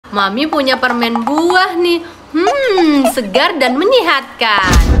Mami punya permen buah nih. Segar dan menyehatkan.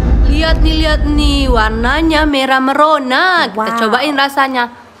 Lihat nih, warnanya merah merona. Kita cobain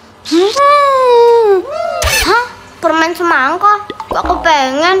rasanya. Hah? Permen semangka? Aku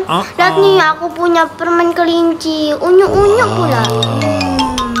pengen. Lihat nih, aku punya permen kelinci. Unyu-unyu pula.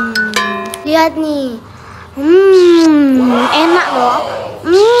 Lihat nih. Enak loh.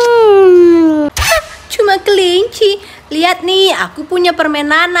 Cuma kelinci. Lihat nih, aku punya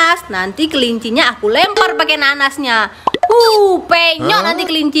permen nanas. Nanti kelincinya aku lempar pakai nanasnya. Penyok nanti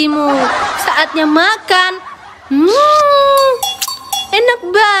kelincimu. Saatnya makan. Enak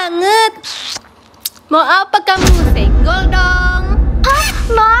banget. Mau apa kamu? Senggol dong.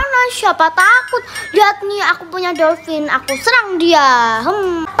 Nanas, siapa takut? Lihat nih, aku punya dolphin. Aku serang dia.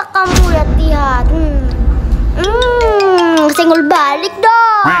 Apa kamu lihat? Senggol balik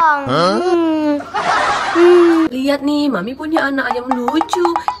dong. Lihat nih, Mami punya anak ayam lucu.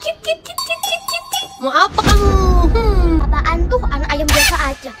 Cit. Mau apa kamu? Apaan tuh? Anak ayam biasa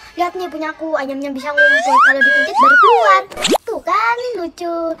aja. Lihat nih, punya aku ayamnya bisa ngumpul. Kalau dipencet baru keluar. Tuh kan,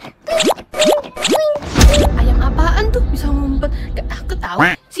 lucu. Ayam apaan tuh bisa ngumpet? Aku tahu.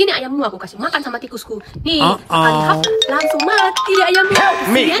 Sini ayammu, aku kasih makan sama tikusku. Nih, sekali hap langsung mati deh ayamnya.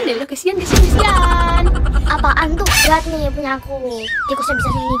 Kesian deh. Apaan tuh? Lihat nih, punya aku. Tikusnya bisa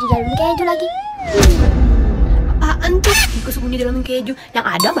sembunyi di dalam keju lagi. Apaan tuh? Tikus sembunyi di dalam keju. Yang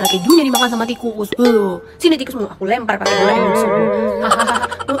ada malah kejunya dimakan sama tikus. Sini tikusmu, aku lempar pakai bola emoji.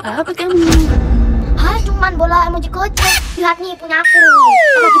 Apa kamu? Cuman bola emoji kecil. Lihat nih, punya aku.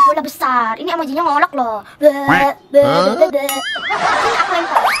 Emoji bola besar. Ini emojinya ngolok loh. Ini aku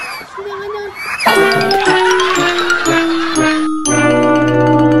lempar.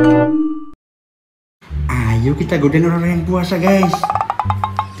 Ayo kita godain orang yang puasa, guys.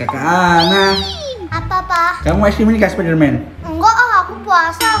 Kakak Hana. Apa, Pak? Kamu es krim ini kasih Permen? Enggak, aku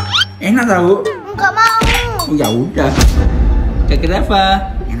puasa. Enak tahu? Enggak mau. Ya udah. Kakak Rafa,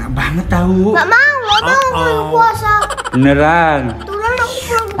 enak banget tahu. Enggak mau pulang puasa. Beneran? Turun aku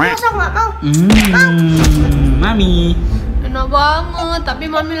pulang puasa, enggak mau. Mami. Enak banget, tapi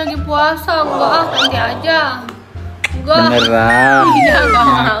Mami lagi puasa. Enggak, nanti aja. Enggak. Beneran? Iya, enggak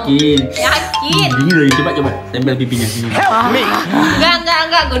mau. Yakin? Ini loh, coba tempel pipinya sini.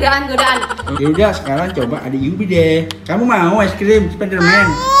 Enggak, godaan. Ya udah, sekarang coba ada yupi deh. Kamu mau es krim Spiderman?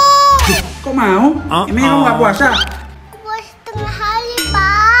 Kok mau? Emang kamu nggak puasa? Puasa setengah hari,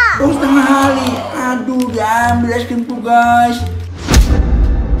 Pak. Oh, setengah hari. Aduh, diambil es krimku, guys.